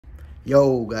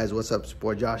Yo guys, what's up?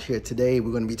 Support Josh here. Today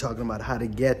we're going to be talking about how to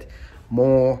get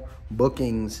more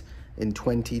bookings in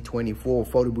 2024,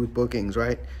 photo booth bookings,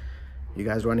 right? You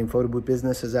guys running photo booth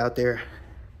businesses out there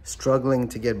struggling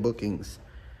to get bookings.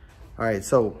 All right,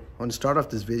 so I want to start off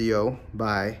this video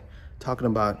by talking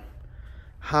about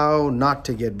how not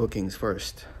to get bookings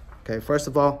first. Okay, first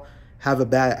of all, have a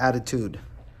bad attitude.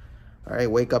 All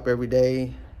right, wake up every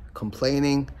day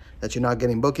complaining that you're not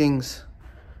getting bookings,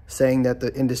 saying that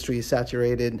the industry is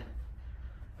saturated,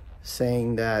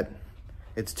 saying that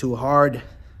it's too hard.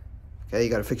 Okay, you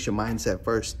got to fix your mindset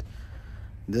first.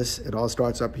 It all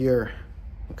starts up here.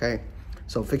 Okay,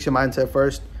 so fix your mindset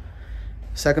first.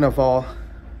 Second of all,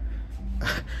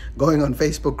 going on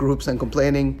Facebook groups and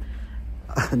complaining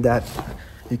that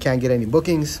you can't get any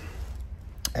bookings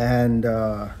and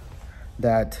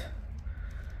that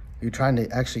you're trying to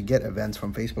actually get events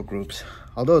from Facebook groups.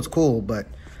 Although it's cool, but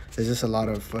there's just a lot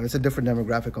of, it's a different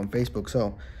demographic on Facebook.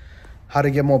 So how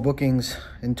to get more bookings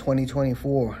in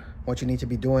 2024, what you need to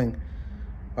be doing.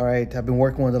 All right, I've been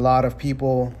working with a lot of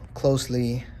people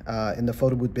closely in the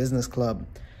Photo Booth Business Club.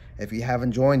 If you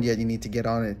haven't joined yet, you need to get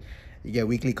on it. You get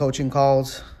weekly coaching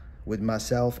calls with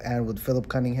myself and with Philip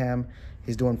Cunningham.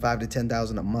 He's doing $5,000 to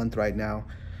 $10,000 a month right now.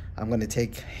 I'm going to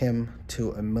take him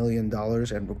to $1 million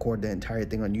and record the entire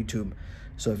thing on YouTube.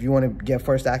 So if you want to get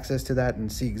first access to that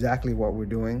and see exactly what we're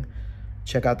doing,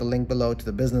 check out the link below to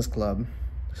the business club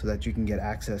so that you can get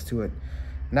access to it.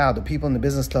 Now, the people in the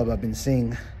business club have been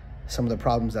seeing some of the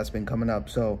problems that's been coming up.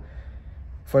 So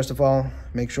first of all,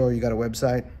 make sure you got a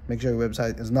website. Make sure your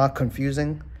website is not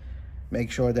confusing.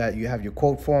 Make sure that you have your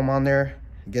quote form on there.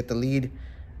 Get the lead.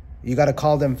 You got to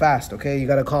call them fast, okay? You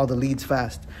got to call the leads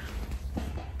fast.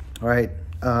 All right,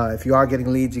 if you are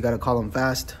getting leads, you got to call them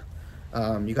fast.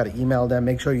 You got to email them.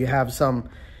 Make sure you have some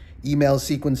email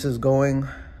sequences going.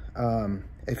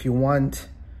 If you want,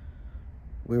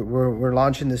 we're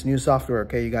launching this new software,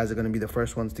 okay? You guys are going to be the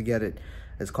first ones to get it.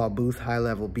 It's called Booth High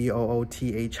Level,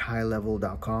 BOOTH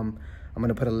highlevel.com. I'm going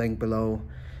to put a link below.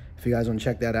 If you guys want to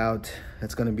check that out,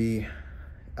 it's going to be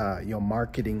your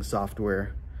marketing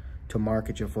software to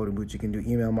market your photo booths. You can do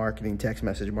email marketing, text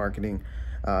message marketing.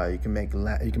 You can make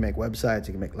websites,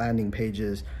 you can make landing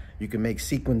pages, you can make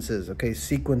sequences, okay?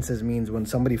 Sequences means when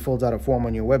somebody fills out a form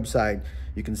on your website,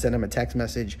 you can send them a text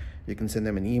message, you can send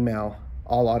them an email,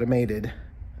 all automated,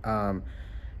 and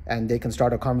they can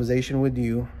start a conversation with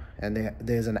you, and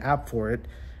there's an app for it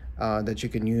that you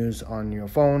can use on your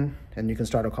phone, and you can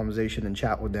start a conversation and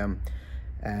chat with them,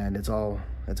 and it's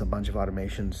a bunch of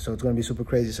automations. So it's gonna be super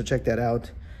crazy, so check that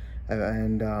out.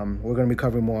 And we're going to be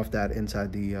covering more of that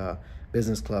inside the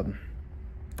business club.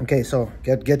 Okay, so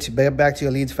get back to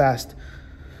your leads fast.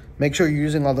 Make sure you're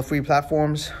using all the free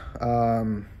platforms.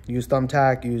 Use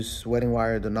Thumbtack, use Wedding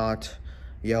Wire, The Knot,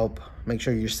 Yelp. Make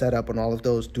sure you're set up on all of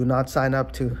those. Do not sign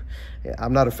up to,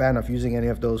 I'm not a fan of using any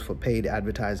of those for paid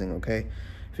advertising, okay?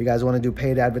 If you guys want to do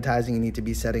paid advertising, you need to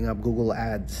be setting up Google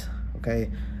Ads,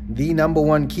 okay? The number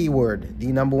one keyword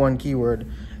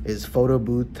is photo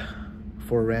booth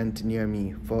for rent near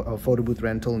me, for a photo booth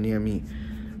rental near me.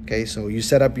 Okay, so you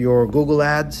set up your Google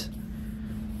Ads.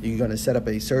 You're gonna set up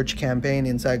a search campaign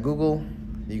inside Google.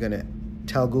 You're gonna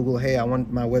tell Google, hey, I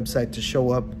want my website to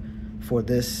show up for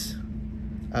this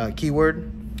keyword.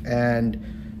 And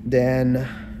then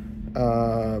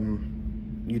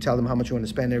you tell them how much you want to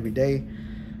spend every day.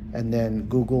 And then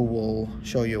Google will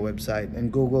show your website.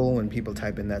 And Google, when people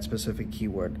type in that specific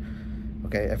keyword.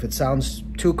 Okay, if it sounds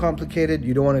too complicated,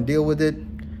 you don't want to deal with it,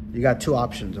 you got two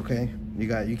options, okay?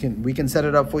 We can set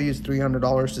it up for you. It's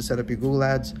 $300 to set up your Google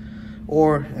Ads.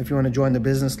 Or if you want to join the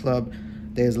business club,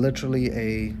 there's literally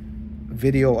a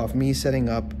video of me setting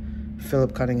up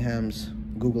Philip Cunningham's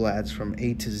Google Ads from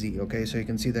A to Z, okay? So you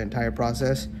can see the entire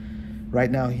process.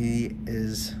 Right now, he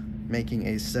is making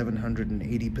a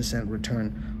 780%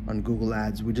 return on Google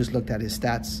Ads. We just looked at his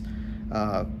stats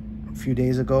a few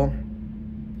days ago,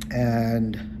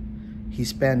 and he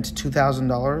spent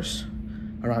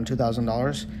 $2,000, around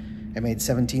 $2,000, and made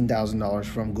 $17,000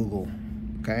 from Google,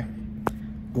 okay?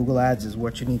 Google Ads is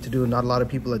what you need to do. Not a lot of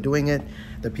people are doing it.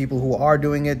 The people who are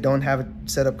doing it don't have it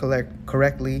set up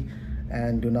correctly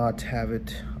and do not have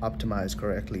it optimized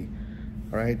correctly,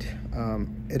 all right?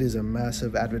 It is a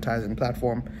massive advertising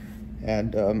platform,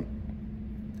 and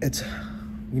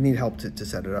you need help to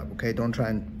set it up, okay? Don't try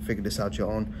and figure this out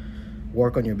your own.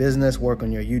 Work on your business, work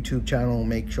on your YouTube channel,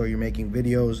 make sure you're making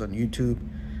videos on YouTube,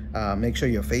 make sure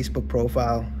your Facebook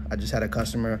profile. I just had a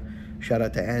customer, shout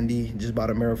out to Andy, just bought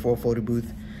a Mirror 4 photo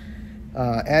booth.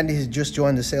 Andy has just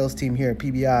joined the sales team here at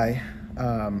PBI,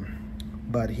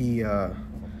 but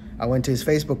I went to his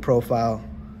Facebook profile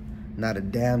Not a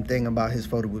damn thing about his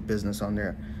photo booth business on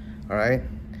there. All right,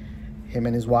 him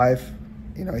and his wife,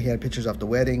 you know, he had pictures of the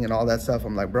wedding and all that stuff.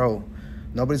 I'm like, bro,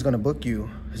 nobody's gonna book you.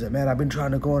 He said, man, I've been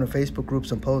trying to go into Facebook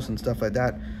groups and posts and stuff like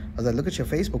that. I was like, look at your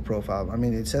Facebook profile. I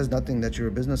mean, it says nothing that you're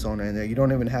a business owner in there. You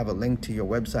don't even have a link to your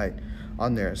website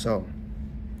on there. So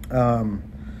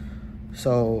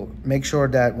so make sure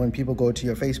that when people go to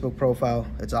your Facebook profile,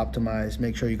 it's optimized.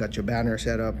 Make sure you got your banner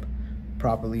set up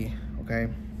properly. Okay,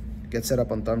 get set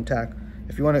up on Thumbtack.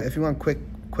 If you want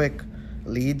quick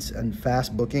leads and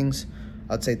fast bookings,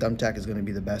 I'd say Thumbtack is going to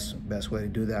be the best way to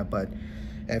do that. But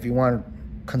if you want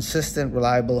consistent,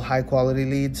 reliable, high quality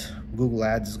leads, Google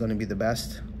Ads is going to be the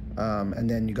best. And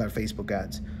then you got Facebook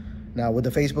ads. Now with the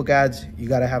Facebook ads, you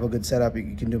got to have a good setup.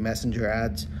 You can do messenger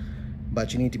ads,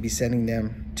 but you need to be sending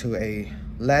them to a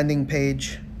landing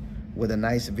page with a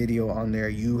nice video on there.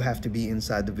 You have to be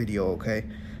inside the video, okay?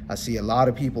 I see a lot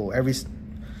of people, every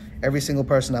single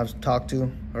person I've talked to,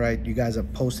 all right, you guys are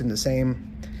posting the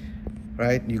same,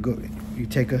 right? You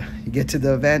get to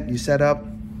the event, you set up,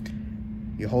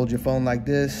 you hold your phone like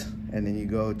this, and then you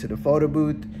go to the photo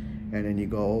booth, and then you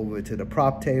go over to the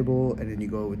prop table, and then you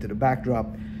go over to the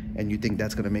backdrop, and you think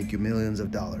that's gonna make you millions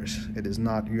of dollars. It is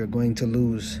not. You're going to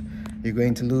lose. You're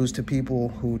going to lose to people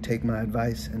who take my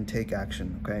advice and take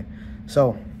action, okay?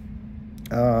 So,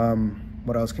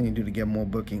 what else can you do to get more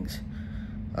bookings?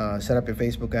 Set up your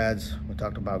Facebook ads. We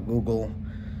talked about Google,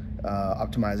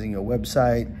 optimizing your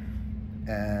website,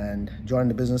 and join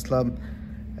the business club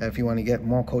if you want to get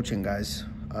more coaching, guys.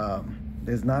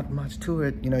 There's not much to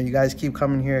it. You know, you guys keep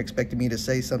coming here expecting me to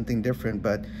say something different,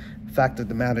 but the fact of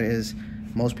the matter is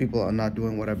most people are not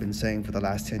doing what I've been saying for the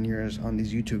last 10 years on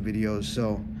these YouTube videos.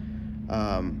 So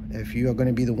if you are going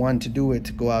to be the one to do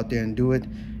it, go out there and do it.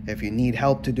 If you need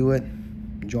help to do it,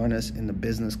 join us in the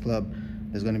business club.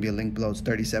 There's going to be a link below. It's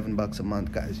 $37 a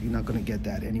month, guys. You're not going to get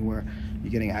that anywhere.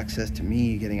 You're getting access to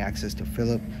me, you're getting access to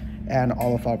Philip, and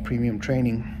all of our premium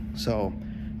training. So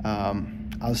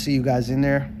I'll see you guys in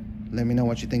there. Let me know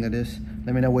what you think of this.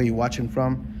 Let me know where you're watching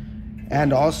from,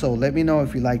 and also let me know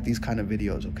if you like these kind of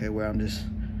videos, okay, where I'm just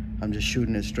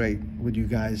shooting it straight with you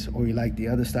guys, or you like the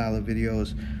other style of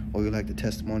videos, or you like the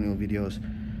testimonial videos.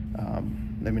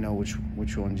 Let me know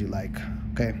which ones you like.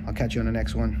 Okay, I'll catch you on the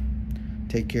next one.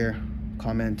 Take care,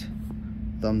 comment,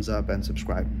 thumbs up, and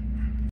subscribe.